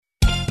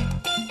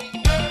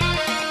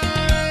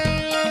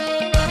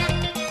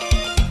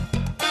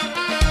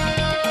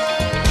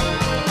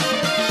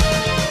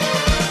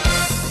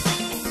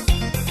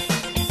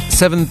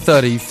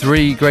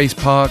7:33, Grace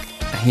Park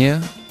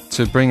here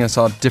to bring us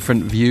our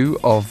different view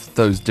of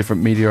those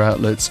different media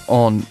outlets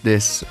on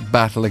this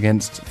battle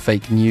against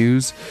fake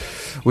news,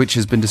 which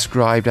has been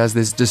described as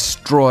this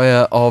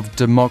destroyer of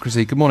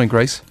democracy. Good morning,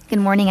 Grace. Good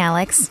morning,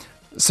 Alex.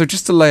 So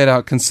just to lay it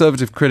out,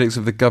 conservative critics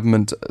of the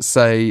government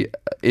say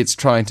it's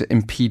trying to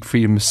impede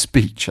freedom of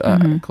speech.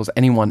 Of course,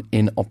 anyone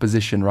in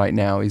opposition right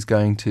now is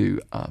going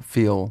to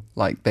feel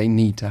like they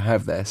need to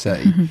have their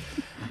say.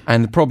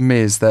 And the problem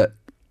is that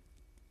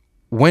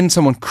when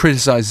someone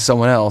criticizes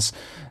someone else,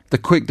 the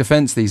quick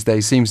defense these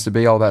days seems to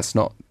be, that's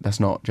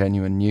not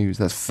genuine news,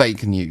 that's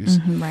fake news.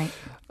 Right.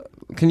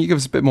 Can you give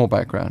us a bit more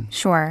background?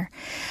 Sure.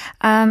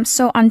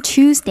 So on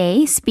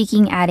Tuesday,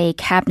 speaking at a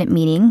cabinet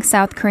meeting,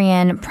 South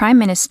Korean Prime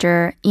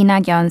Minister Lee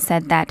Nak-yeon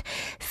said that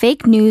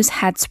fake news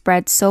had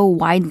spread so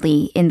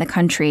widely in the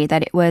country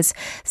that it was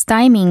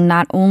stymieing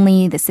not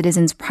only the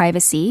citizens'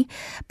 privacy,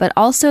 but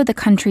also the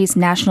country's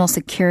national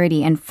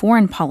security and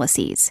foreign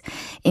policies,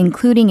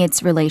 including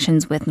its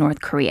relations with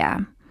North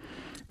Korea.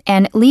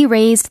 And Lee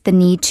raised the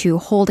need to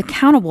hold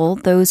accountable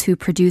those who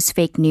produce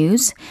fake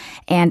news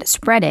and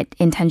spread it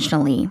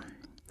intentionally.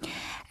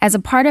 As a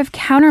part of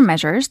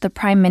countermeasures, the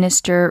Prime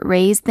Minister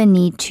raised the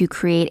need to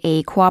create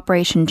a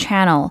cooperation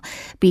channel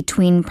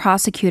between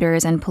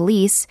prosecutors and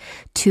police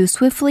to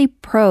swiftly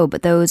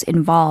probe those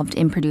involved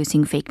in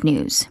producing fake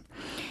news.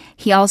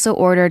 He also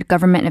ordered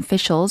government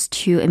officials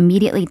to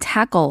immediately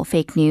tackle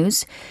fake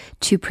news,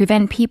 to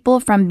prevent people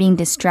from being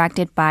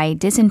distracted by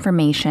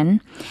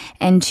disinformation,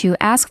 and to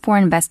ask for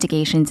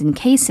investigations in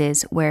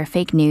cases where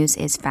fake news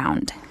is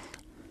found.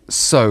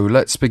 So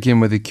let's begin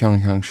with the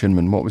Gyeongyang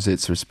Shinmun. What was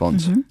its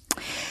response?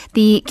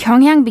 The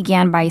Gyeongyang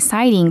began by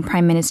citing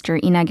Prime Minister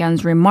Lee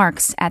Nak-yeon's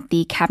remarks at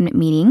the cabinet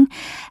meeting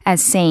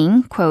as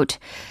saying, quote,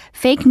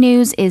 "Fake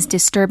news is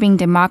disturbing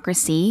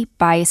democracy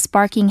by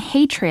sparking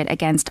hatred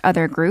against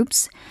other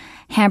groups,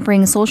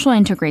 hampering social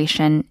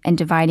integration, and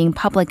dividing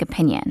public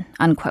opinion,"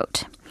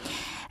 unquote.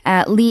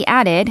 Lee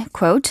added,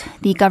 quote,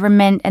 "The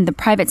government and the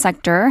private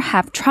sector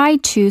have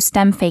tried to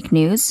stem fake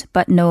news,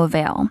 but no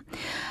avail.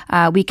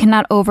 We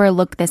cannot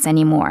overlook this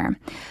anymore.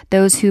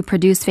 Those who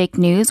produce fake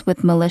news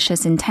with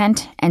malicious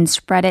intent and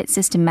spread it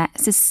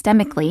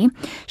systemically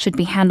should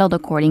be handled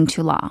according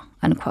to law,"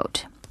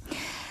 unquote.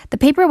 The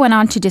paper went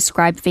on to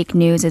describe fake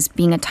news as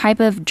being a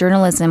type of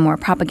journalism or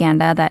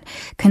propaganda that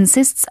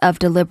consists of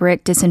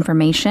deliberate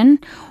disinformation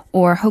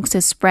or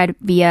hoaxes spread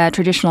via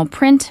traditional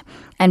print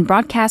and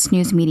broadcast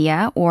news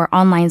media or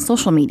online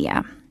social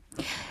media.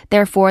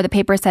 Therefore, the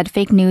paper said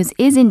fake news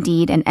is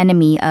indeed an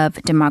enemy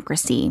of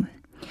democracy.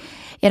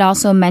 It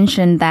also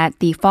mentioned that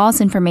the false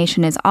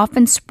information is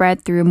often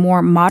spread through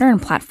more modern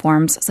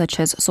platforms such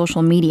as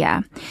social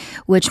media,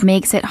 which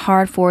makes it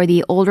hard for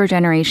the older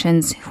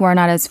generations who are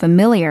not as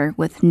familiar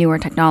with newer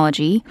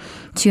technology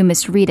to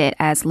misread it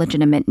as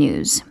legitimate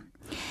news.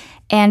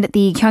 And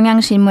the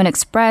Gyeongyang Shinmun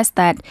expressed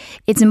that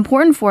it's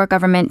important for a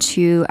government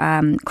to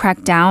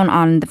crack down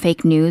on the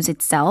fake news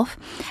itself,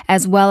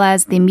 as well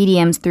as the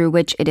mediums through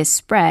which it is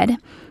spread,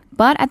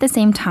 but at the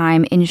same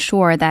time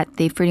ensure that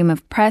the freedom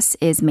of press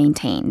is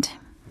maintained.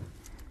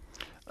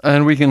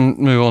 And we can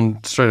move on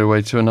straight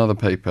away to another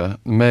paper,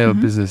 Mail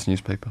Business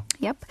newspaper.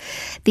 Yep.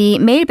 The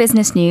Mail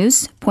Business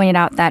News pointed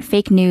out that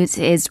fake news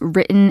is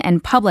written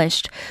and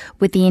published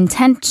with the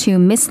intent to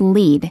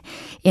mislead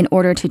in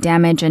order to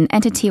damage an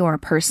entity or a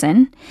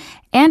person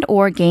and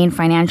or gain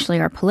financially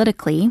or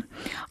politically,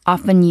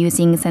 often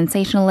using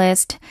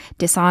sensationalist,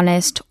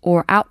 dishonest,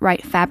 or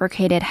outright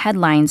fabricated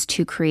headlines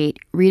to create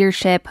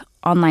readership,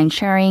 online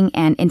sharing,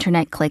 and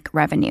internet click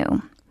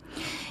revenue.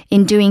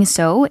 In doing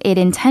so, it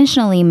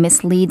intentionally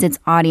misleads its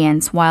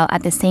audience while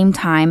at the same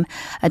time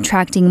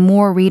attracting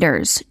more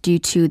readers due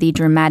to the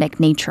dramatic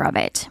nature of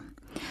it.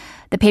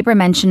 The paper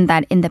mentioned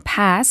that in the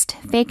past,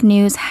 fake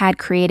news had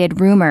created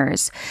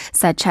rumors,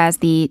 such as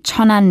the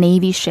Cheonan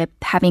Navy ship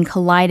having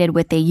collided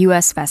with a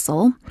U.S.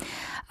 vessel,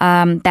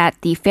 that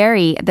the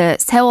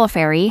Sewol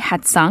ferry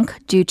had sunk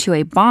due to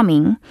a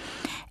bombing,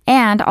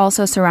 and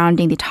also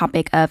surrounding the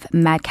topic of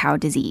mad cow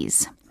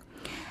disease.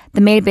 The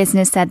Mail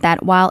Business said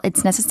that while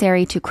it's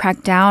necessary to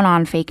crack down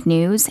on fake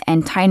news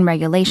and tighten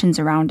regulations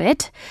around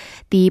it,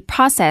 the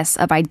process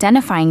of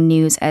identifying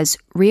news as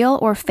real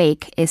or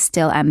fake is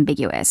still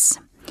ambiguous.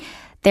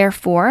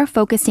 Therefore,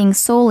 focusing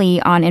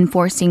solely on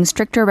enforcing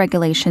stricter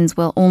regulations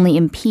will only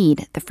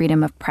impede the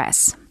freedom of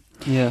press.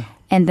 Yeah.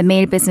 And the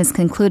Mail Business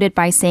concluded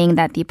by saying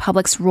that the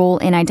public's role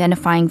in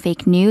identifying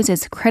fake news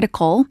is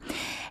critical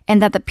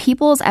and that the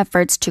people's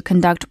efforts to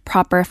conduct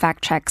proper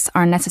fact checks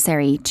are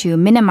necessary to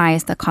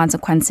minimize the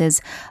consequences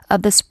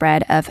of the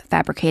spread of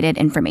fabricated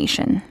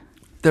information.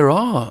 There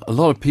are a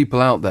lot of people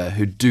out there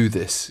who do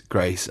this,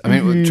 Grace. I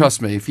mean,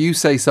 trust me, if you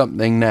say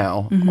something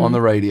now on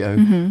the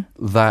radio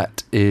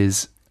that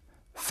is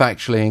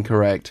factually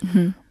incorrect,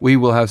 we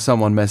will have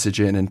someone message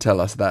in and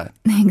tell us that.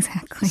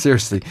 Exactly.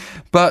 Seriously.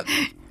 But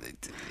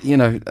you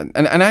know,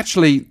 and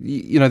actually,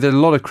 you know, there are a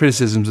lot of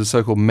criticisms of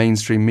so-called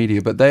mainstream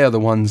media, but they are the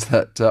ones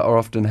that are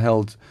often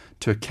held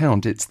to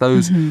account. It's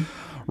those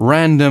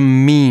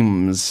random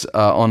memes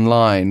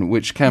online,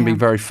 which can be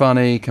very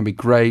funny, can be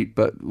great,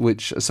 but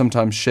which are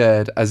sometimes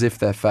shared as if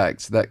they're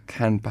facts. That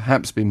can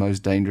perhaps be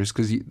most dangerous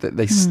because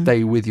they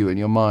stay with you in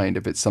your mind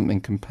if it's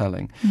something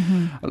compelling.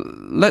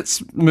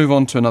 Let's move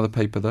on to another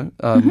paper, though,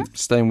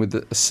 staying with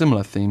a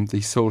similar theme,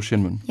 the Seoul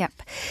Shinmun. Yep.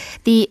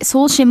 The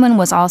Seoul Shinmun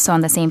was also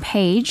on the same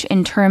page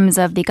in terms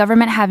of the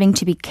government having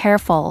to be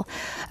careful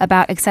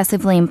about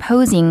excessively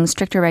imposing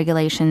stricter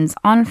regulations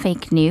on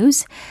fake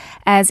news,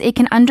 as it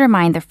can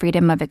undermine the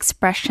freedom of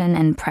expression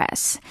and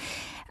press.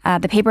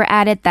 The paper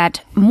added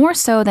that more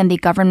so than the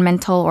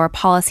governmental or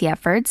policy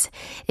efforts,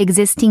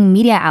 existing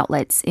media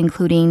outlets,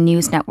 including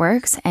news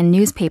networks and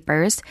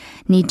newspapers,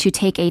 need to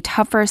take a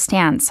tougher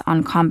stance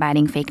on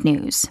combating fake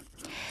news.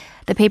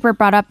 The paper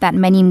brought up that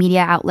many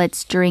media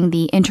outlets during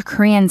the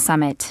Inter-Korean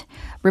Summit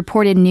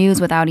reported news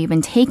without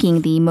even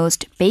taking the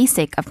most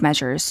basic of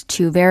measures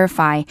to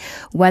verify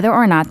whether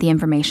or not the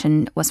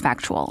information was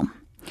factual.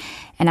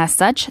 And as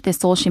such, the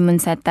Seoul Shinmun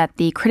said that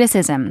the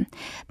criticism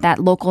that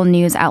local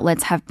news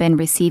outlets have been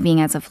receiving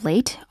as of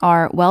late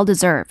are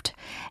well-deserved,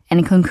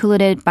 and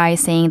concluded by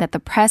saying that the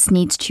press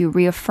needs to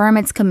reaffirm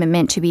its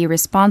commitment to be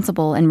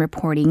responsible in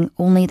reporting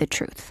only the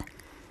truth.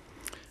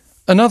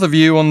 Another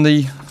view on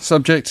the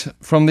subject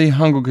from the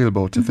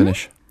Hanguk-ilbo to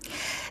finish.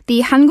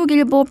 The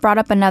Hanguk-ilbo brought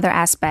up another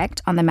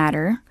aspect on the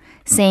matter,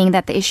 saying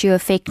that the issue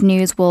of fake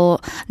news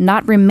will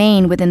not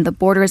remain within the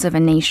borders of a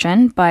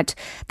nation, but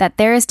that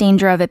there is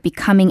danger of it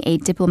becoming a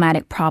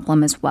diplomatic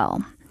problem as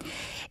well.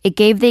 It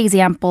gave the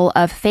example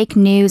of fake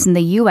news in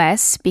the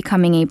U.S.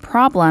 becoming a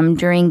problem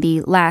during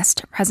the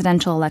last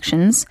presidential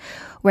elections,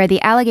 where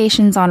the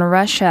allegations on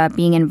Russia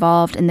being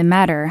involved in the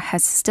matter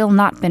has still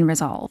not been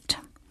resolved.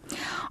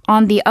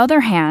 On the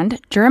other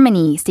hand,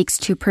 Germany seeks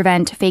to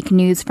prevent fake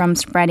news from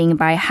spreading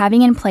by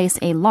having in place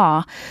a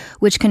law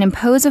which can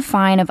impose a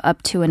fine of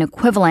up to an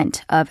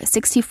equivalent of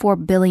 64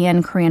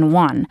 billion Korean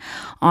won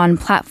on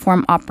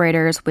platform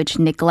operators which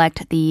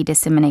neglect the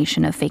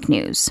dissemination of fake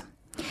news.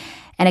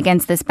 And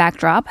against this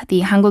backdrop, the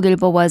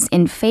Hanguk-ilbo was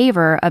in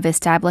favor of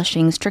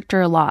establishing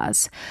stricter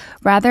laws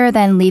rather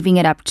than leaving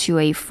it up to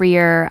a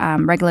freer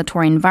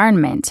regulatory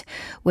environment,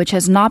 which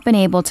has not been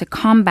able to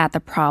combat the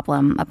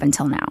problem up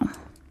until now.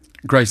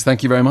 Grace,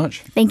 thank you very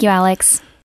much. Thank you, Alex.